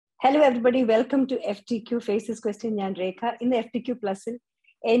Hello everybody, welcome to FTQ Faces Question. ഞാൻ രേഖ. ഇന്ന് FTQ Plusൽ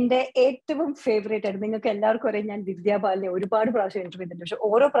എൻ്റെ ഏറ്റവും ഫേവറേറ്റ് ആയിട്ട് നിങ്ങൾക്ക് എല്ലാവർക്കും അറിയാം, ഞാൻ വിദ്യാ ബാലനെ ഒരുപാട് പ്രാവശ്യം ഇന്റർവ്യൂ ചെയ്തിട്ടുണ്ട്. പക്ഷെ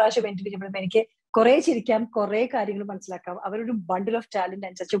ഓരോ പ്രാവശ്യം ഇന്റർവ്യൂ ചെയ്യുമ്പോഴും എനിക്ക് കുറെ ചിരിക്കാം, കുറെ കാര്യങ്ങൾ മനസ്സിലാക്കാം. അവരൊരു bundle of talent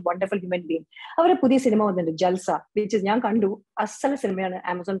and such A wonderful human being. അവരുടെ പുതിയ സിനിമ വന്നിട്ടുണ്ട്, ജൽസ, വിച്ച് ഞാൻ കണ്ടു. അസല സിനിമയാണ്,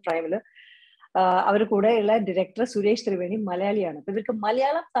 ആമസോൺ പ്രൈമില്. അവർ കൂടെയുള്ള ഡയറക്ടർ സുരേഷ് ത്രിവേണി മലയാളിയാണ്. അപ്പൊ ഇവർക്ക്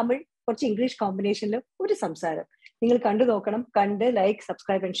മലയാളം, തമിഴ്, കുറച്ച് ഇംഗ്ലീഷ് കോമ്പിനേഷനിൽ ഒരു സംസാരം. നിങ്ങൾ കണ്ടു നോക്കണം. കണ്ട് like,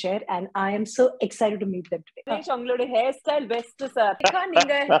 സബ്സ്ക്ரைப் and share, and I am so excited to meet them today. உங்களோட ஹேர் ஸ்டைல் பெஸ்ட் சார்.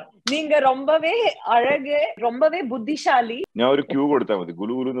 நீங்க ரொம்பவே அழகு, ரொம்பவே புத்திசாலி. ഞാൻ ഒരു ക്യൂ കൊടുത്താൽ മതി,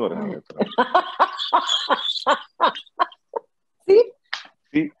 ഗുലു ഗുലു എന്ന് പറഞ്ഞാൽ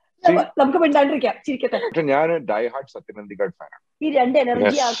നമുക്ക് മിണ്ടാണ്ടിരിക്കാം, ചിരിക്കട്ടെ. പക്ഷെ ഞാൻ ഡൈ ഹാർഡ് സത്യനന്ദിക്കാട് ഫാനാണ്. ഈ രണ്ട്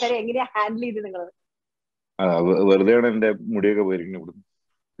എനർജി ആൾക്കാരെ എങ്ങനെയാ ഹാൻഡിൽ ചെയ്ത് നിങ്ങൾ? വെറുതെയാണ് എന്റെ മുടിയൊക്കെ പോയിരിക്കുന്നത്.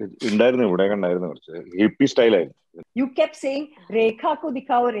 ഇവിടെ ഉണ്ടായിരുന്നു, ഇവിടെ ഉണ്ടായിരുന്നു, കുറച്ച് ഹിപ്പി സ്റ്റൈലായിരുന്നു. You kept saying രേഖ को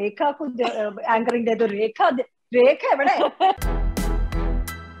दिखाओ, രേഖ को anchoring दे दो, രേഖ എവിടെ?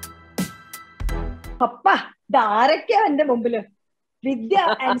 പപ്പ ആരൊക്കെയാ എന്റെ മുമ്പില്? വിദ്യ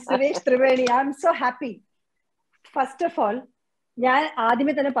and Suresh Triveni. I M so happy. First of all ഞാൻ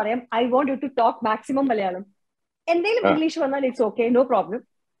ആദ്യമേ തന്നെ പറയാം, I won't U to talk maximum Malayalam. എന്തെങ്കിലും ഇംഗ്ലീഷ് വന്നാൽ it's okay, no problem.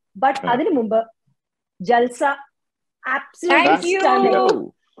 But അതിനു മുമ്പ് ജൽസ absolutely stunning.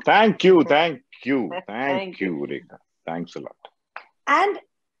 Thank you, Rekha. Thanks a lot. And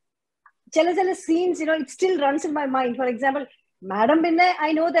chala scenes, it still runs in my mind. For example, Madam Binne, I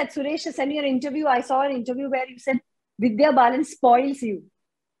know that Suresh sent you an interview. I saw an interview where you said Vidya Balan spoils you,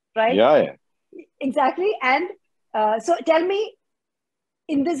 right? Yeah. Exactly. And so tell me,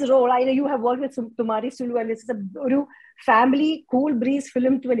 in this role, I know you have worked with Tumari Sulu, and this is a family cool breeze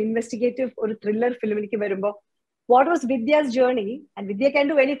film to an investigative or thriller film. What was Vidya's journey? And Vidya can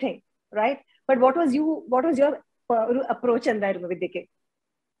do anything, right? But what was your approach in that, Vidya?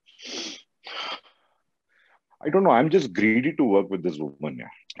 I don't know. I'm just greedy to work with this woman.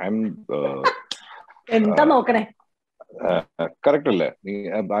 Yeah. I'm correct.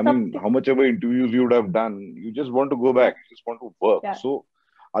 I mean, how much ever interviews you would have done, you just want to go back. You just want to work. Yeah. So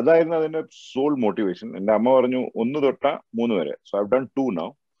അതായിരുന്നു അതിന്റെ sole motivation. എന്റെ അമ്മ പറഞ്ഞു 1 തൊട്ട 3 വരെ. So I've done 2 now.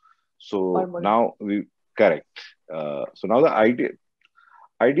 So now we correct. So now the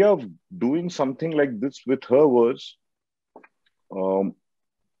idea of doing something like this with her was,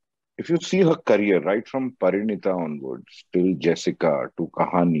 if you see her career right from Parinita onwards till Jessica to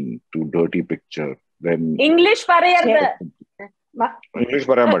Kahani to Dirty Picture, then English പറയാൻ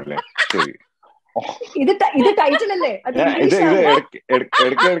പറ്റില്ല. ശരി, ഇത് title അല്ലേ?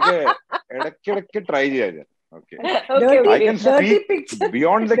 ഇടയ്ക്കിടയ്ക്ക് try ചെയ്യാൻ. Okay. I can speak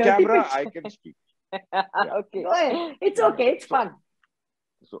beyond the camera. I can speak. Yeah. Okay. It's okay. It's fun.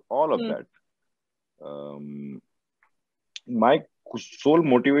 So all of that. My sole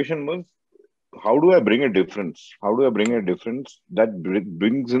motivation was, how do I bring a difference? How do I bring a difference that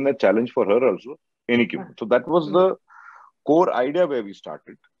brings in a challenge for her also? So that was the core idea where we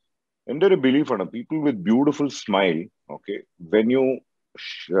started. And there a belief on people with beautiful smile. Okay, when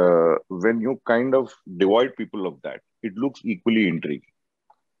you kind of divide people of that, it looks equally intriguing.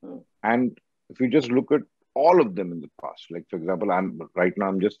 And if you just look at all of them in the past, like for example,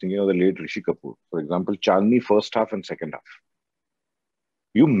 I'm just thinking of the late Rishi Kapoor. For example, Chandni first half and second half.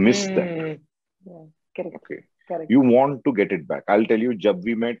 You miss that. Yeah, correct. Okay. Correct. You want to get it back. I'll tell you, Jab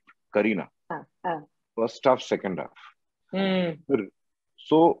We Met Kareena. First half, second half.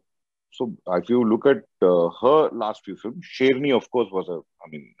 So if you look at her last few films, Sherni, of course, was a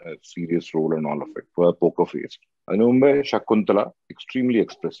serious role and all of it. For Poker Face. I remember Shakuntala, extremely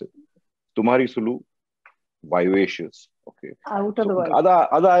expressive. Tumari Sulu, vivacious. Okay. Out of the world.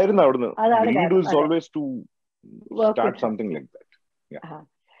 The lead is always to start something like that. Yeah.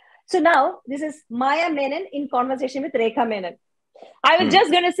 So now this is Maya Menon in conversation with Rekha Menon. I was just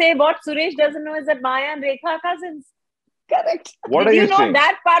going to say, what Suresh doesn't know is that Maya and Rekha are cousins. Correct. What are you know saying?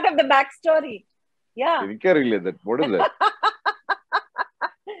 That part of the backstory? Yeah. You can't relate that. What is that?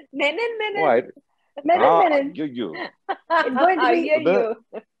 Menon. Why? Menon. It's going to be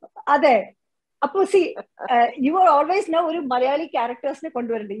Ade. Appo see, you are always now ഒരു മലയാളി ക്യാരക്ടേഴ്സിനെ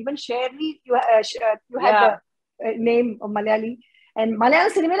കൊണ്ടുവരുന്നുണ്ട്. Even Shirley, you had the name of Malayali, and മലയാള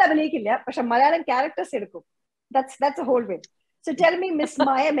സിനിമയിൽ അഭിനയിക്കില്ല, പക്ഷെ Malayalam characters എടുക്കും. That's the whole way. So tell me, Miss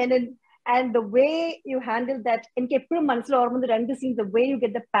Maya Menon, and the way you handled that. എനിക്ക് എപ്പോഴും മനസ്സിൽ ഓർമ്മ 2 scenes, the way you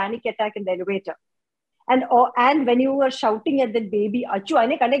get the panic attack in the elevator, and when you were shouting at that baby, Achu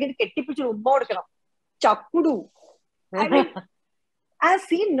അതിനെ കണ്ടെങ്കിൽ കെട്ടിപ്പിടിച്ച് ഉമ്മ കൊടുക്കണം, ചക്കുടു. I mean, I've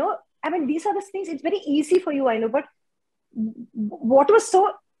seen, these are the things, it's very easy for you, I know, but what was so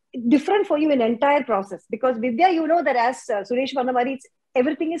different for you in entire process? Because Vidya, you know that as Suresh Varnamari,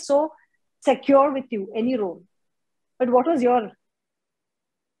 everything is so secure with you, any role. But what was your...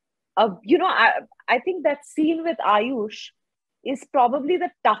 I think that scene with Ayush is probably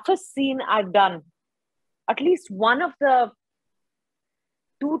the toughest scene I've done. At least one of the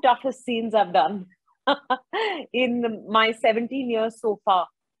 2 toughest scenes I've done in my 17 years so far.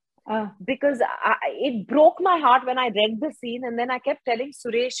 Because it broke my heart when I read the scene, and then I kept telling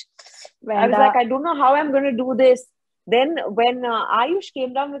Suresh, I was like, I don't know how I'm going to do this. Then when Ayush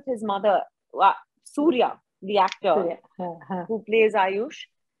came down with his mother, Surya, the actor who plays Ayush,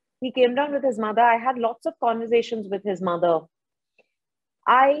 he came down with his mother. I had lots of conversations with his mother.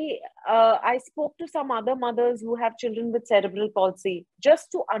 I spoke to some other mothers who have children with cerebral palsy,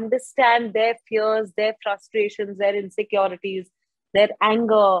 just to understand their fears, their frustrations, their insecurities, their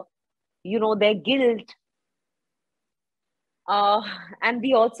anger, their guilt. And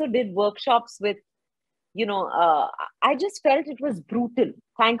we also did workshops with, I just felt it was brutal.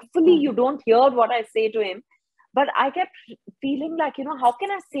 Thankfully, you don't hear what I say to him. But I kept feeling like, how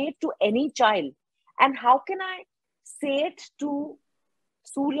can I say it to any child? And how can I say it to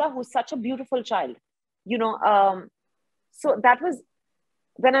Surya, who's such a beautiful child? So that was,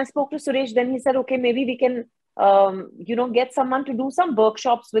 when I spoke to Suresh, then he said, okay, maybe we can, get someone to do some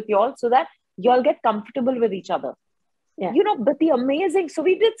workshops with y'all so that y'all get comfortable with each other. Yeah. But the amazing, so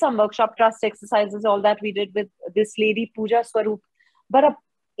we did some workshop trust exercises, all that we did with this lady, Pooja Swaroop. But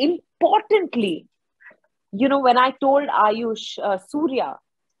importantly, when I told Ayush, Surya,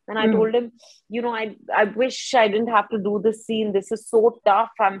 and I told him, I wish I didn't have to do this scene. This is so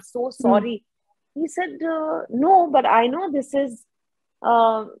tough. I'm so sorry. He said, no, but I know this is,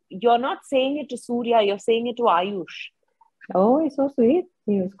 you're not saying it to Surya, you're saying it to Ayush. Oh, he's so sweet.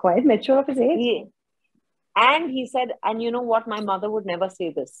 He was quite mature of his age. And he said, and you know what? My mother would never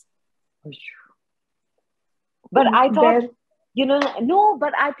say this. But I thought, no,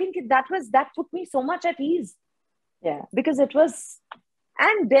 but I think that put me so much at ease. Yeah. Because it was,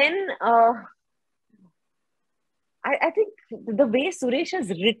 and then I think the way Suresh has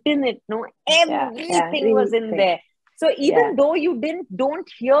written it, everything was in there. So even though you don't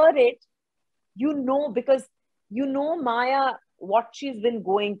hear it, because Maya, what she's been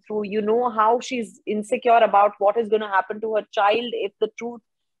going through, how she's insecure about what is going to happen to her child if the truth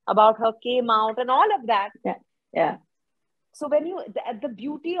about her came out and all of that. Yeah. So when the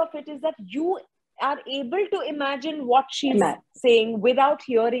beauty of it is that you are able to imagine what she's saying without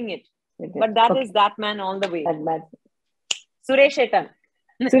hearing it. But that is that man all the way. Suresh Etan.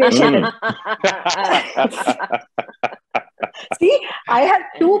 See, I have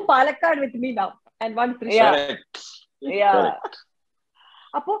 2 Palakkad with me now and 1 Trisha. Yeah.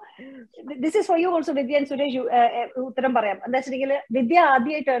 Appo, this is for you also, Vidya and Suresh. Uttaram parayam. Vidya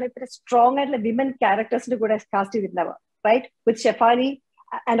ആദ്യമായിട്ടാണ് ഇത്ര strong ആയിട്ടുള്ള women characters കൂടെ cast ചെയ്തിട്ടുണ്ടാവുക, right? With Shefali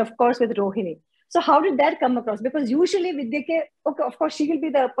and of course with Rohini. So how did that come across? Because usually Vidya, okay, of course she will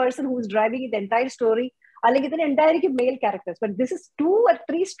be the person who is driving the entire story. അല്ലെങ്കിൽ ഇതിന് ഉണ്ടായിരിക്കും male characters, but this is 2 or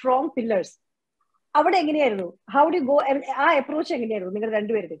 3 strong pillars. അവിടെ എങ്ങനെയായിരുന്നു? How do you go? ആ approach എങ്ങനെയായിരുന്നു നിങ്ങൾ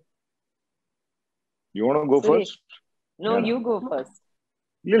രണ്ടുപേരുടെ? You want to go first? No, you go first.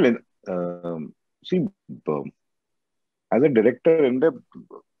 Lilin, see, as a director,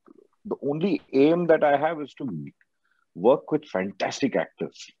 the only aim that I have is to work with fantastic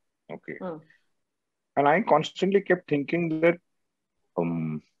actors. Okay. And I constantly kept thinking that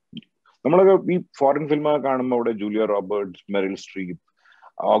we foreign film Julia Roberts, Meryl Streep,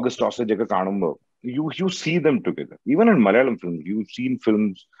 August Osage, you see them together. Even in Malayalam films, you've seen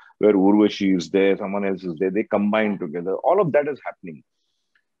films where Urvashi is there, someone else is there, they combine together. All of that is happening.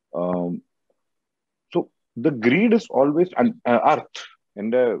 So the greed is always Arth,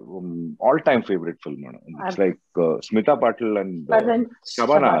 and all-time favorite film. It's like Smita Patil and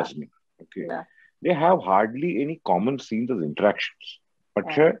Shabana Azmi. Okay, they have hardly any common scenes as interactions, but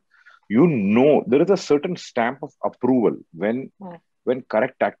there is a certain stamp of approval when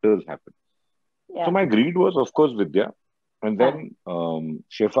correct actors happen. So my greed was, of course, Vidya. And then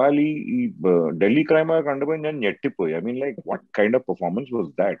Shefali, Delhi Crime, I mean, like, what kind of performance was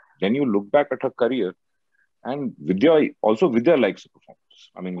that? Then you look back at her career, and Vidya likes the performance.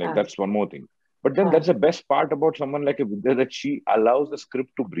 I mean, like, that's one more thing. But then that's the best part about someone like a Vidya, that she allows the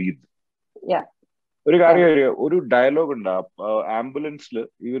script to breathe. Yeah. ഒരു dialogue ഉണ്ട് ആംബുലൻസിൽ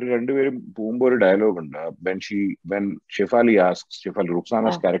ഇവർ രണ്ടുപേരും പോകുമ്പോ ഒരു dialogue ഉണ്ട് when Shefali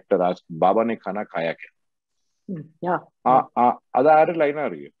Ruxana's character asks Baba ne khana khaya kya? അതാരുടെ ലൈനാ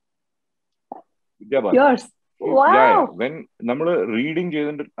അറിയാം? Vidya Balan. When നമ്മള് റീഡിങ്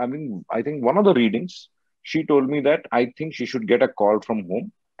ചെയ്തിട്ട്, I think one of the readings she told me that I think she should get a call from home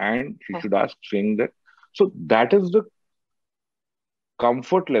and she should ask, saying that, so that is the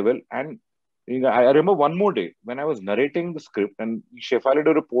comfort level. And I remember one more day when I was narrating the script and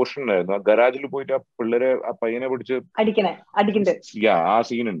Shefali's a portion garage yeah,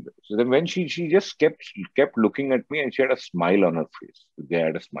 scene. So then when she just kept looking at me and she had a smile on her face. They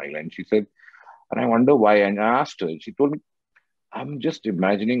had a smile and she said, and I wonder why. And I asked her, she told me, I'm just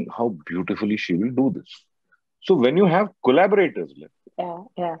imagining how beautifully she will do this. So when you have collaborators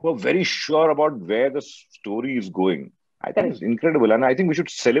who are very sure about where the story is going, I think it's incredible. And I think we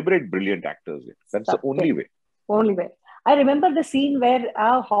should celebrate brilliant actors. That's the only way. Only way. I remember the scene where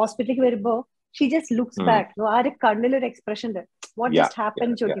our hospital, she just looks back. No, I had an expression there. What just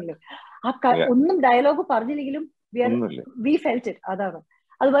happened? Dialogue we felt it.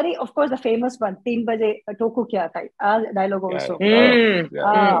 Of course, the famous one, 3 baje toku kya thai. Dialogue also.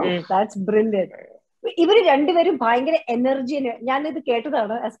 That's brilliant. ഇവര് രണ്ടുപേരും ഭയങ്കര energy. ഞാനിത്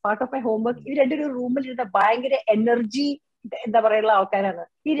കേട്ടതാണ് as part of my homework. ഇവർ രണ്ടുപേരും റൂമിൽ ഇരുന്ന ഭയങ്കര എനർജി എന്താ പറയുന്ന ആൾക്കാരാണ്.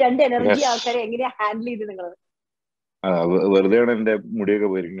 ഈ രണ്ട് എനർജി ആൾക്കാരെ എങ്ങനെയാ ഹാൻഡിൽ ചെയ്ത് നിങ്ങൾ? വെറുതെയാണ് എന്റെ മുടിയൊക്കെ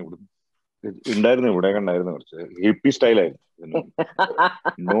പോയിരിക്കുന്നത്. ഇവിടെ ഉണ്ടായിരുന്നു, ഇവിടെ കണ്ടായിരുന്നു, കുറച്ച് ഹിപ്പി സ്റ്റൈലായിരുന്നു.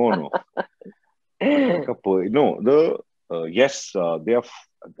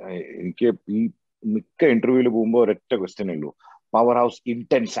 എനിക്ക് ഈ മിക്ക ഇന്റർവ്യൂവിൽ പോകുമ്പോ ഒരൊറ്റ ക്വസ്റ്റ്യൻ ഉള്ളൂ. Powerhouse,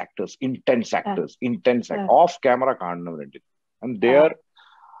 intense actors, off camera കാണുന്നവരുണ്ട്. And they are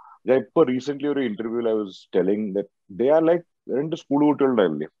recently ഒരു interview I was telling that they are like രണ്ട് സ്കൂൾ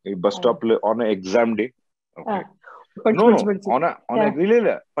കുട്ടികളുണ്ടാവില്ലേ ഈ ബസ് സ്റ്റോപ്പിൽ on an exam day. ഇല്ല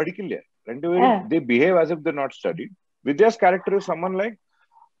പഠിക്കില്ല രണ്ടുപേരും. They behave as if they're not studied. Vidya's character is someone like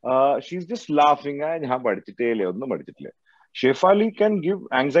she's just laughing. ഞാൻ പഠിച്ചിട്ടേ ഇല്ല, ഒന്നും പഠിച്ചിട്ടില്ല. Shefali can give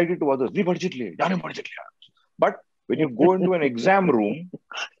anxiety to others. നീ പഠിച്ചിട്ടില്ലേ, ഞാനും പഠിച്ചിട്ടില്ല. But when you go into an exam room,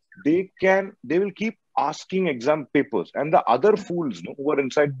 they will keep asking exam papers, and the other fools who are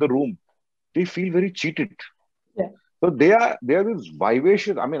inside the room, they feel very cheated. So they are this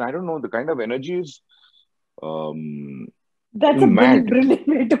vivacious. I mean, I don't know, the kind of energy is that's a brilliant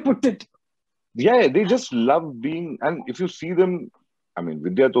way to put it. Yeah, they just love being. And if you see them, I mean,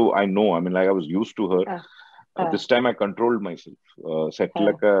 Vidya though, I know, I mean, like I was used to her. This time I controlled myself. Set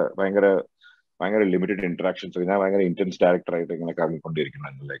like a limited interaction. So I have an intense director. Like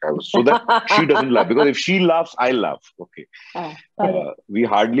I was, so that she doesn't laugh, because if she laughs, I laugh. Okay. We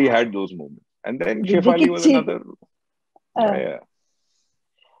hardly had those moments. And then Shefali was another.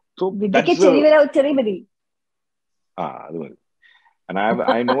 So that's and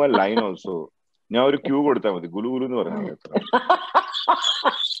I know a line also. Now a cue കൊടുത്താ മതി, ഗുലു ഗുലു എന്ന് പറഞ്ഞാൽ.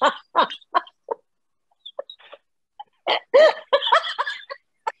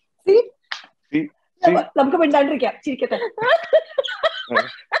 നമുക്ക് മിണ്ടാണ്ടിരിക്കാം, ചിരിക്കട്ടെ.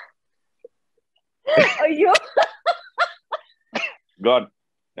 അയ്യോ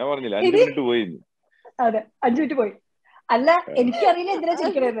ഞാൻ പറഞ്ഞില്ല 5 minute പോയി. അതെ, 5 മിനിറ്റ് പോയി. അല്ല, എനിക്കറിയില്ല എന്തിനാ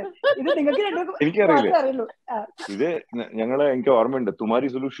ചിരിക്കണേന്ന്. ഇത് നിങ്ങൾക്ക് എനിക്കറിയില്ല. ഇത് എനിക്ക് ഓർമ്മയുണ്ട്, തുമാരി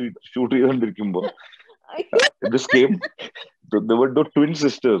Sulu shoot ചെയ്തോണ്ടിരിക്കുമ്പോ this came, there were the twin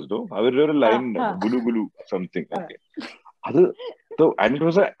sisters, no? അവരുടെ ഒരു line ഗുലു ഗുലു something. Okay, and it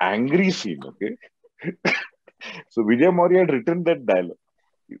was an angry scene. Okay. So Vidya Maurya had written that dialogue.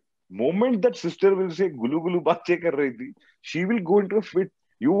 Moment that sister will say gulu gulu bache kar rahi thi, she will go into a fit.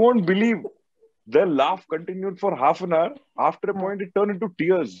 You won't believe. The laugh continued for half an hour. After a point, it turned into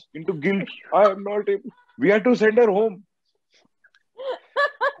tears, into guilt. I am not able. We had to send her home.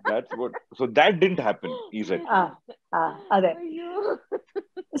 That's what. So that didn't happen. He said.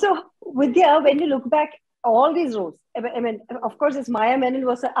 So Vidya, when you look back, all these roles, I mean, of course, this Maya Menon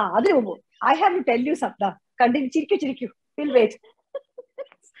was I have to tell you something. Continue, chirikku. We'll wait.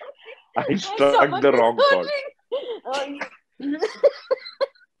 I struck the wrong chord.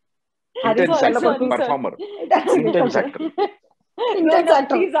 Intense actor, performer. Intense actor.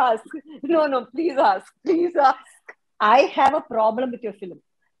 Please ask. No, please ask. I have a problem with your film.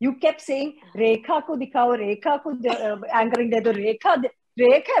 You kept saying, Rekha ko dikhao, Rekha ko anchoring de do, Rekha,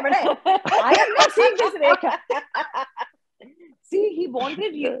 I am not seeing this Rekha. See, he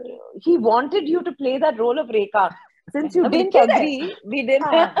wanted you to play that role of Rekha. Since you didn't agree, we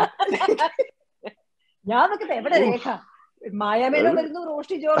didn't. ഞാൻ നോക്കട്ടെ, എവിടെ രേഖ? മായ മേനോൻ വരുന്നു,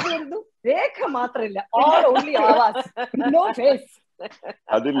 Roshni George വരുന്നു, രേഖ മാത്രമില്ല. All only Awas, no face.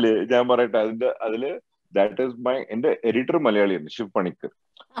 അതില്ലേ, ഞാൻ പറയട്ടെ, അതില് that is my, എന്റെ എഡിറ്റർ മലയാളിയാണ്, Shiv Panicker.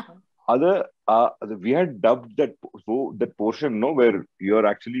 We had dubbed that portion, no, where you are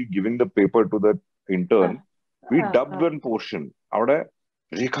actually giving the paper to the intern. We dubbed one portion. അവിടെ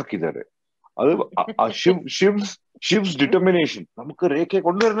രേഖ കിതറെ. അത് Shiv's determination. നമുക്ക് രേഖയെ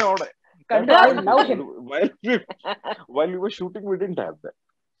കൊണ്ടുവരണേ അവിടെ. While we were shooting, we didn't have that.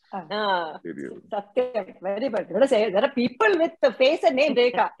 Satyam, very good. Let us say there are people with the face and name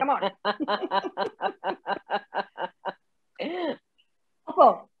Rekha. Come on.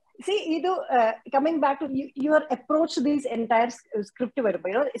 See, coming back to your approach to this entire script,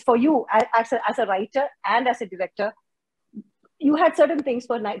 it's for you as a writer and as a director. You had certain things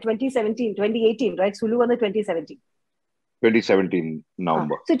for 2017, 2018, right? Sulu on the 2017. 2017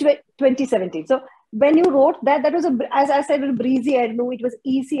 November. So 2017. So when you wrote that was as I said, it was breezy. I know it was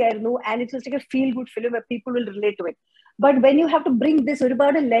easy. I know, and it was like a feel-good film where people will relate to it. But when you have to bring this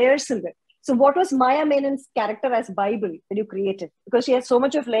about layers in it. So what was Maya Menon's character as Bible when you created? Because she has so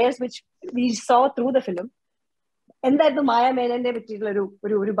much of layers which we saw through the film. And that the Maya Menon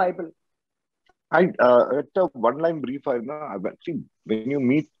Bible. At a one-line brief, see, when you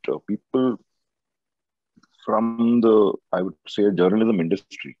meet people from the, I would say, journalism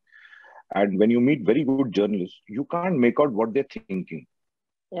industry, and when you meet very good journalists, you can't make out what they're thinking.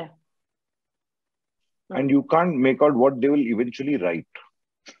 Yeah. And you can't make out what they will eventually write.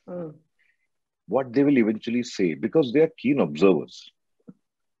 What they will eventually say, because they are keen observers.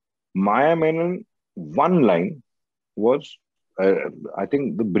 Maya Menon, one line was, I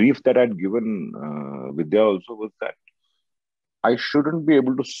think the brief that I'd given Vidya also was that I shouldn't be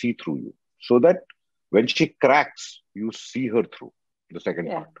able to see through you. So that when she cracks, you see her through the second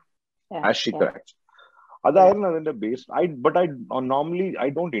part. As she cracks. That's base. But I normally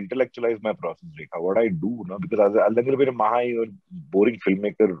don't intellectualize my process, Rekha. What I do, because as a boring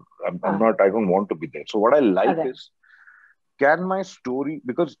filmmaker, I don't want to be there. So what I like is, can my story,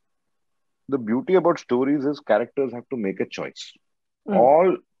 because the beauty about stories is characters have to make a choice.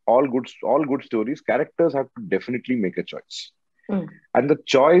 All good stories, characters have to definitely make a choice. And the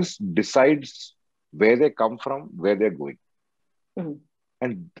choice decides where they come from, where they're going.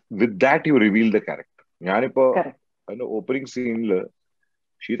 And with that, you reveal the character. In the opening scene,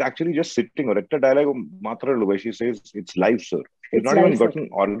 she's actually just sitting. Or dialogue where she says, "It's life, sir." She's not even gotten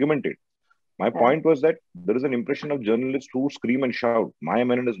argumented. My point was that there is an impression of journalists who scream and shout. Maya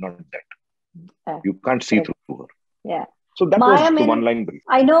Menon is not that. You can't see through her. Yeah. So that was the one-line brief.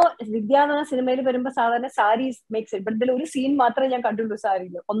 I know Vidya cinema saris makes it, but there is a scene matra I can't sari.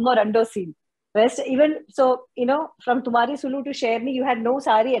 Onno rando scene. Rest, even so, from Tumari Sulu to Sherni, you had no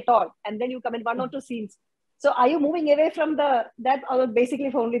sari at all, and then you come in 1 or 2 scenes. So, are you moving away from that, or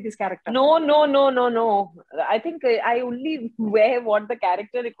basically for only this character? No. I think I only wear what the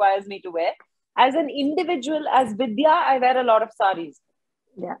character requires me to wear. As an individual, as Vidya, I wear a lot of saris.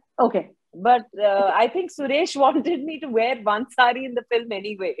 Yeah. Okay. But I think Suresh wanted me to wear one sari in the film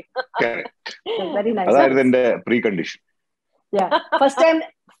anyway. Correct. Very nice. Other than the precondition. Yeah.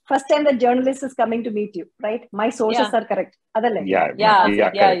 First time the journalist is coming to meet you, right? My sources are correct. Correct.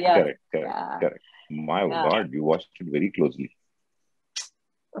 My God, you watched it very closely.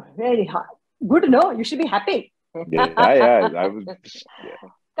 Very hard. Good to know. You should be happy. Yeah. I was. Yeah.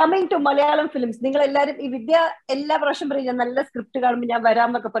 Coming to Malayalam films, നിങ്ങൾ എല്ലാവരും ഈ വിദ്യ എല്ലാ പ്രാവശ്യം പറയും ഞാൻ നല്ല script കാണുമ്പോൾ ഞാൻ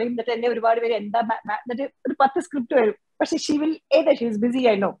വരാമെന്നൊക്കെ പറയും എന്നിട്ട് എന്നെ ഒരുപാട് പേര് എന്താ എന്നിട്ട് ഒരു 10 സ്ക്രിപ്റ്റ് വരും പക്ഷെ she is busy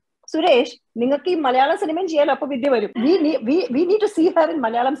I know Suresh നിങ്ങൾക്ക് ഈ മലയാളം സിനിമയും ചെയ്യാലോ അപ്പൊ വിദ്യ വരും we need to see her in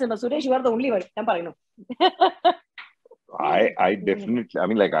Malayalam cinema. Suresh, you are the only one. ഞാൻ പറയുന്നു I definitely, I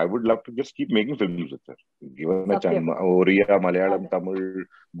mean, like, I would love to just keep making films with her. Given a chance, Oriya, Malayalam, Tamil,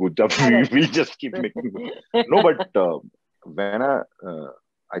 Gujarati, we'll just keep making. No, but when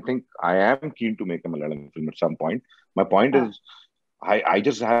I think I am keen to make a Malayalam film at some point. My point is, I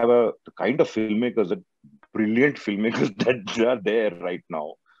just have the kind of filmmakers, that brilliant filmmakers that are there right now.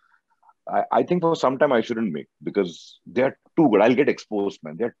 I think for some time I shouldn't make, because they are too good. I'll get exposed,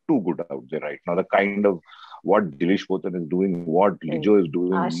 man. They are too good out there right now. The kind of what Dilesh Potan is doing, what Lijo is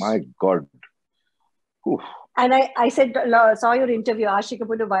doing, my God. Oof. And I said, saw your interview, Ashik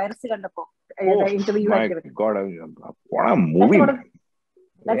Kapoor virus the interview you had given. God, what a movie.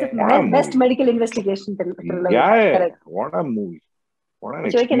 That's a best medical investigation thriller. Yeah. What a movie. What an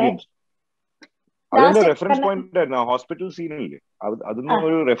experience. That's a reference point in a hospital scene. That's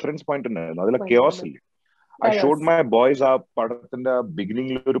a reference point in a chaos. I showed my boys a part of the beginning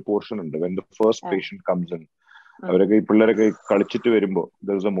portion when the first patient comes in. There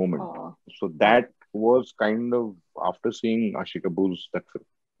is a moment. So that was kind of after seeing Ashik Kapoor's that film.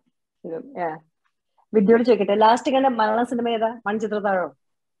 Yeah. Vidya checked last again Malayalam cinema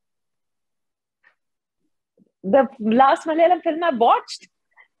the last Malayalam film I watched.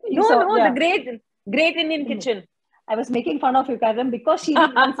 The Great Indian Kitchen. I was making fun of you, Karan, because she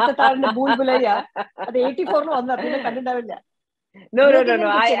did once the time in the Bool Bulaya. At 84 no, No.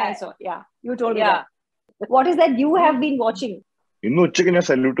 Yeah, you told me that. What is that you have been watching? Innu uchchikku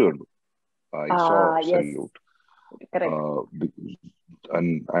salute. I saw yes. Salute. Correct.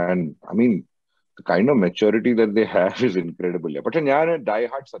 and I mean, the kind of maturity that they have is incredible. But I'm a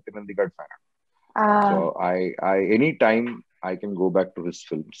die-hard Satyanandikad fan. So I anytime I can go back to his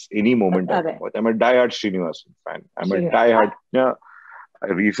films, any moment I can watch. I'm a die-hard Srinivasan fan. I'm a die-hard.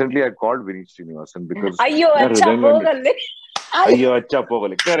 Recently, I called Vineet Srinivasan because Ayyo, acha pogale. Ayyo, acha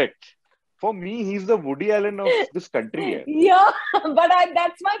pogale. Correct. For me, he's the Woody Allen of this country. Yeah, but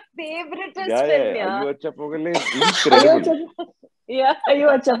that's my favorite film. Ayyo, acha pogale is incredible. Ayyo,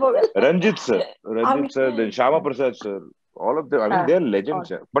 acha pogale. Ranjit sir, then Shyama Prasad sir, all of them. I mean, they're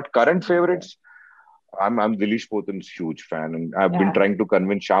legends. But current favorites, I'm Dilish Pothan's huge fan, and I've been trying to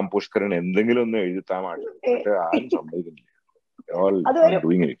convince Shyam Pushkaran endengilum all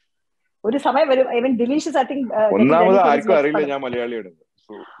doing it. Even delicious, I think.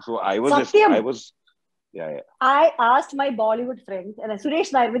 So I was. I asked my Bollywood friends, and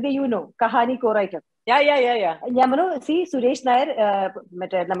Suresh Nair, Vidya, you know, Kahani co-writer. Yeah. See, Suresh Nair,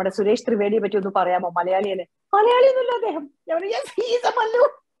 Suresh Triveni, but you know, Malayali. Yes, he is a Malu.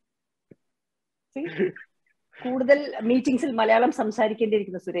 See, Kudal meetings in Malayalam Samsarikindi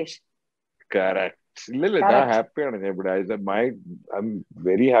Suresh. Correct. Happy. I'm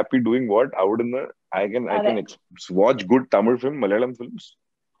very happy doing what? I can watch good Tamil film, Malayalam films.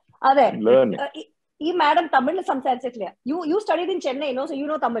 Learn. Madam Tamil you studied in Chennai, no? So you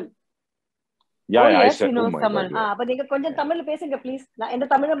know Tamil. Yeah, yes, you know Tamil. But you can Tamil please. In the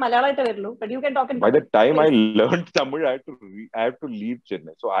Tamil Malayalam, but you can talk in By the time I learned Tamil, I have to leave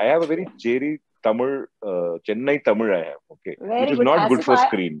Chennai. So I have a very cherry Tamil, Chennai Tamil I have. Okay, which is not good for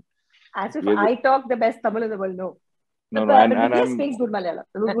screen. As if I talk the best Tamil in the world, no. No, but Vidya speaks good Malayalam,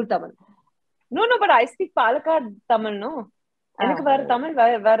 good Tamil. No, but I speak Palakkad Tamil, no. எனக்கு வேற தமிழ்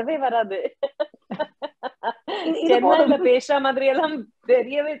வரவே வராது. சென்னையில பேசுற மாதிரி எல்லாம்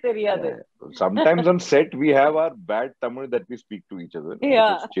தெரியவே தெரியாது. Sometimes on set we have our bad Tamil that we speak to each other.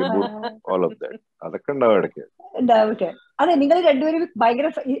 All of that. അതൊക്കെ ഉണ്ടാവും. അതെ, നിങ്ങൾ രണ്ടുപേരും ഭയങ്കര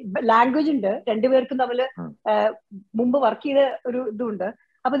ലാംഗ്വേജ് ഉണ്ട്, രണ്ടുപേർക്കും തമ്മിൽ മുമ്പ് വർക്ക് ചെയ്ത ഒരു ഇതുണ്ട്.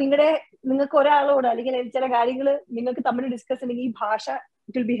 അപ്പൊ നിങ്ങൾക്ക് ഒരാളോട് അല്ലെങ്കിൽ ചില കാര്യങ്ങൾ നിങ്ങൾക്ക് തമ്മിൽ ഡിസ്കസ് ചെയ്യണമെങ്കിൽ ഈ ഭാഷ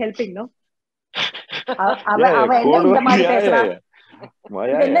it will be helping, no?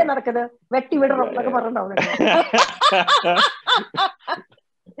 എന്നെ നടക്കുന്നത് വെട്ടി വിടണം എന്നൊക്കെ പറഞ്ഞിട്ടുണ്ടാവും.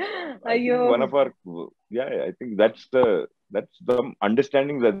 One of our, I think that's the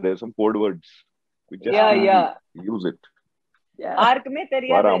understanding that there's some code words. We just use it. யாருக்குமே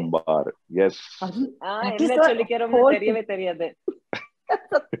தெரியாது. Varambar. Yes. என்ன சொல்லிக்கிறோம் தெரியவே தெரியாது.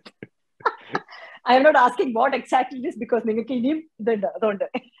 I am not asking what exactly it is because നിങ്ങൾക്ക് ഇനിയും ഇതുണ്ട്, അതുകൊണ്ട്.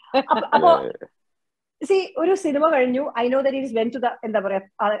 അപ്പൊ see, ഒരു സിനിമ കഴിഞ്ഞു, I know that it is went to the എന്താ പറയാ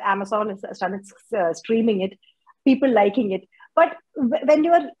Amazon started streaming it, people liking it, but when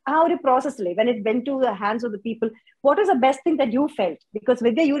you are a process, when it went to the hands of the people, what is the best thing that you felt? Because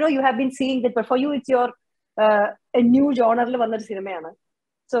Vidya, you know, you have been seeing that, but for you it's your a new genre la vanna cinema.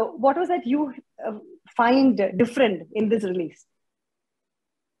 So what was that you find different in this release?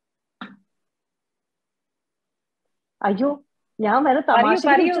 അയ്യോ, ഞാൻ വേറെ തമാശ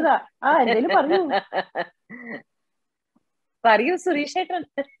ചോദിച്ചതാ. എന്തേലും പറഞ്ഞു. പറയൂ സുരേഷ് ഏട്ടൻ.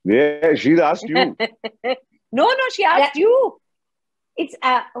 She asked you. No, she asked you. It's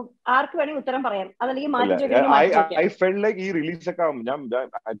ആർക്ക് വേണമെങ്കിൽ ഉത്തരം പറയാം, അതല്ലെങ്കിൽ മാറ്റി ചോദിക്കാം. I felt like he released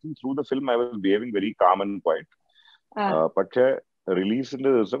I think through the film I was behaving very calm and quiet. പക്ഷേ റിലീസിന്റെ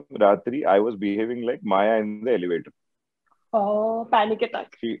ദിവസം രാത്രി I was behaving like Maya in the elevator. Oh, panic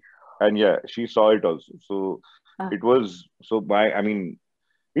attack. She saw it also. So it was I mean,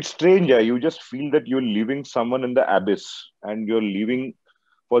 it's strange. You just feel that you're leaving someone in the abyss and you're leaving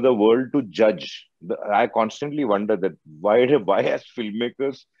for the world to judge. I constantly wonder that why as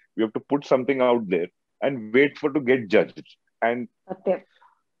filmmakers we have to put something out there and wait for to get judged. And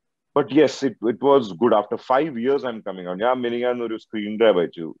but yes, it was good. After 5 years I'm coming out. Meaning screen drive I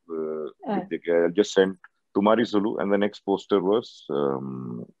just sent Tumari Sulu, and the next poster was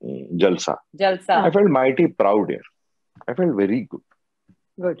Jalsa. I felt mighty proud here. I felt very good.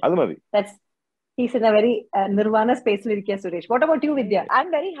 He's in a very nirvana space, Suresh. What about you, Vidya? I'm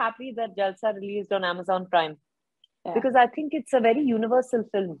very happy that Jalsa released on Amazon Prime, because I think it's a very universal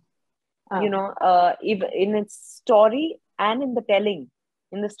film. You know, in its story and in the telling,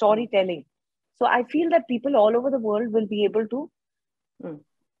 in the storytelling. So I feel that people all over the world will be able to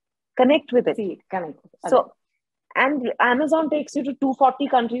connect with it. So, and Amazon takes you to 240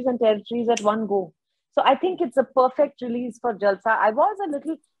 countries and territories at one go. So I think it's a perfect release for Jalsa. I was a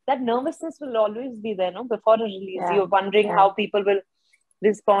little, that nervousness will always be there, no? Before a release, you're wondering how people will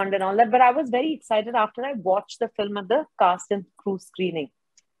respond and all that. But I was very excited after I watched the film at the cast and crew screening.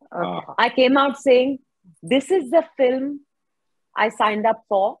 I came out saying, this is the film I signed up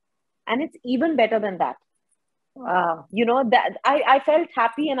for, and it's even better than that. You know, that I felt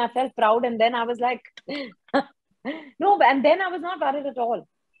happy and I felt proud, and then I was like, no, and then I was not worried at all.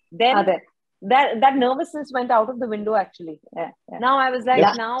 Then that nervousness went out of the window actually. Now I was like,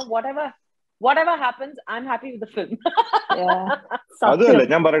 now whatever happens, I'm happy with the film.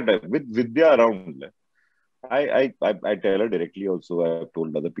 With Vidya around, I tell her directly also, I've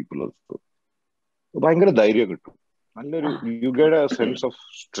told other people also. You get a sense of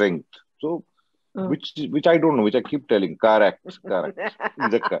strength. So, which I don't know, which I keep telling. Correct.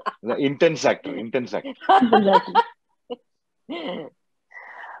 The intense actor.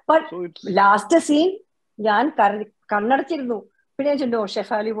 But so last scene, Jan Kannadachirunnu. No,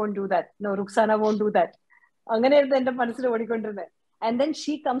 Shefali won't do that. No, Ruxana won't do that. And then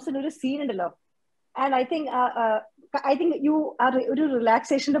she comes in a scene and love. And I think you are a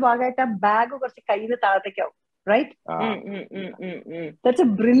relaxation bag right? That's a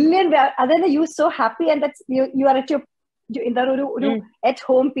brilliant. Then you're so happy, and that's you are at your at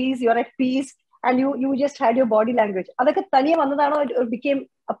home piece. You are at peace, and you just had your body language. It became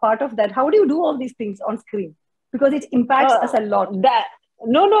a part of that. How do you do all these things on screen? Because it impacts us a lot.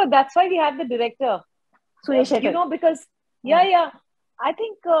 No, that's why we have the director. Suresh, you know, because I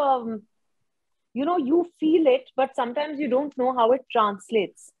think you know, you feel it, but sometimes you don't know how it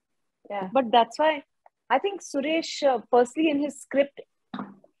translates. But that's why I think Suresh, firstly in his script,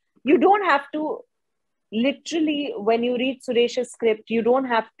 you don't have to literally, when you read Suresh's script, you don't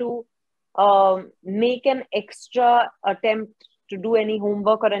have to make an extra attempt to do any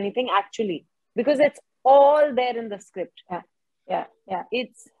homework or anything actually, because it's all there in the script.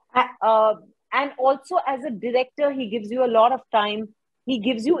 It's and also as a director, he gives you a lot of time. He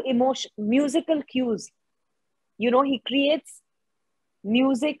gives you musical cues. You know, he creates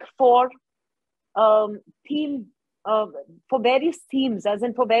music for for various themes, as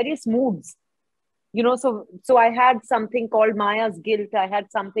in for various moods. You know, so I had something called Maya's Guilt. I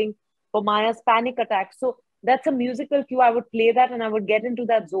had something for Maya's Panic Attack. So that's a musical cue. I would play that and I would get into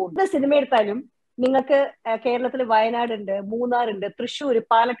that zone. The cinema നിങ്ങൾക്ക് കേരളത്തിൽ വയനാടുണ്ട്, മൂന്നാറുണ്ട്, തൃശ്ശൂർ,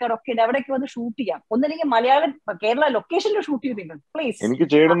 പാലക്കാട് ഒക്കെ ഉണ്ട്. അവിടെയൊക്കെ വന്ന് shoot ചെയ്യാം. ഒന്നല്ലെങ്കിൽ മലയാളം കേരള ലൊക്കേഷനിൽ shoot ചെയ്ത് നിങ്ങൾ പ്ലീസ്. എനിക്ക്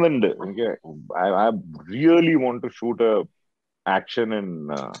ചെയ്യണമെന്നുണ്ട്. എനിക്ക് I really want to shoot a action and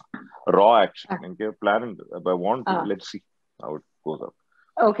raw action. എനിക്ക് പ്ലാൻ ഉണ്ട്. I want to, let's see how it goes up.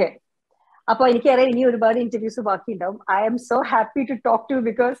 Okay. അപ്പോൾ എനിക്കറിയാം ഇനി ഒരുപാട് ഇന്റർവ്യൂസ് ബാക്കി ഉണ്ടാവും. I am so happy to talk to you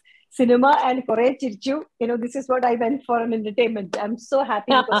because cinema and കുറെ ചിരിച്ചു. You know, this is what I went for an entertainment. I'm so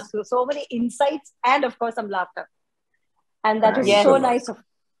happy because so many insights and of course some laughter. And that is so nice of.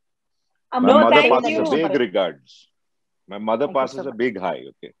 My mother passes a big regards. My mother passes a big hi.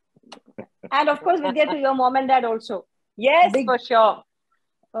 Okay. And of course Vidya to your mom and dad also. Yes, for sure.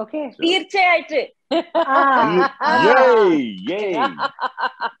 Okay. തീർച്ചയായിട്ടും. Yay.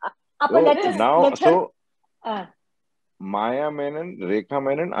 Maya Menon, Rekha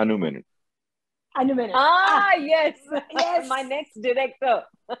Menon, Anu Menon. Yes. My next director.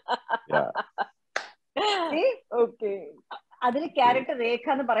 See? Okay. Adile character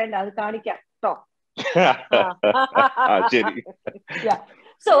Rekha nu parayanda, adu kaanikka to. Yeah.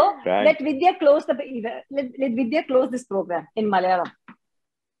 So let Vidya close let Vidya close this program in Malayalam.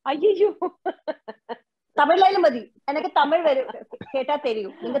 Ayyo. தமிழ்லையில மதி எனக்கு தமிழ் கேட்டா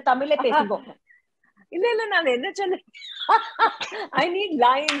தெரியும். நீங்க தமிழ்ல பேசுங்க. இல்ல நான் என்ன சொல்ல, I need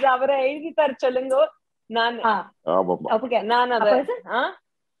lines. அவரை எழுதி தர சொல்லுங்க. நான்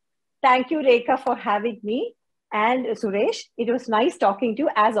Thank you Rekha for having me and Suresh. It was nice talking to you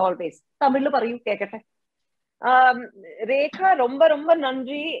as always. தமிழ்ல പറയൂ கேக்கട്ടെ. ரேகா ரொம்ப ரொம்ப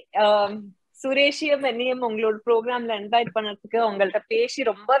நன்றி. சுரேஷியம் என்னையும் உங்களோட ப்ரோக்ராம்ல இன்வைட் பண்ணதுக்கு, உங்கள்ட்ட பேசி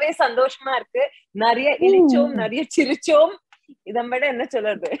ரொம்பவே சந்தோஷமா இருக்கு. நிறைய இழிச்சோம், நிறைய சிரிச்சோம். இதை விட என்ன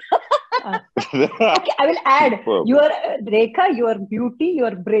சொல்றது? Okay, I will add your Rekha, your beauty,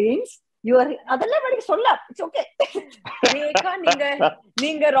 your brains, your அதெல்லாம் எனக்கு சொல்லலாம். It's okay. ரேகா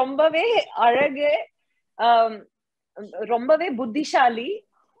நீங்க ரொம்பவே அழகு, ரொம்பவே புத்திசாலி,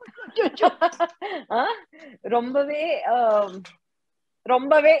 ரொம்பவே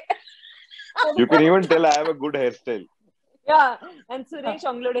ரொம்பவே. You can even tell I have a good hairstyle. Yeah, and Suresh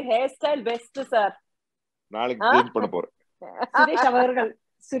உங்களோட hairstyle best sir. நாளைக்கு சேஞ்ச் பண்ண போறேன்.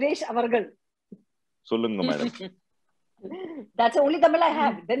 சுரேஷ் அவர்கள் சொல்லுங்க madam. That's the only Tamil I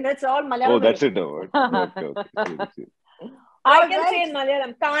have. Then that's all Malayalam. Oh, that's it. Okay. I can say in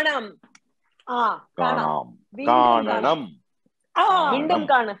Malayalam Kanam. Kanam. Vindum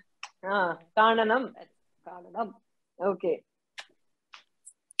Kanam. Kananam. Okay.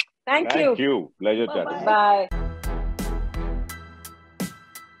 Thank you. Pleasure chatting. Bye.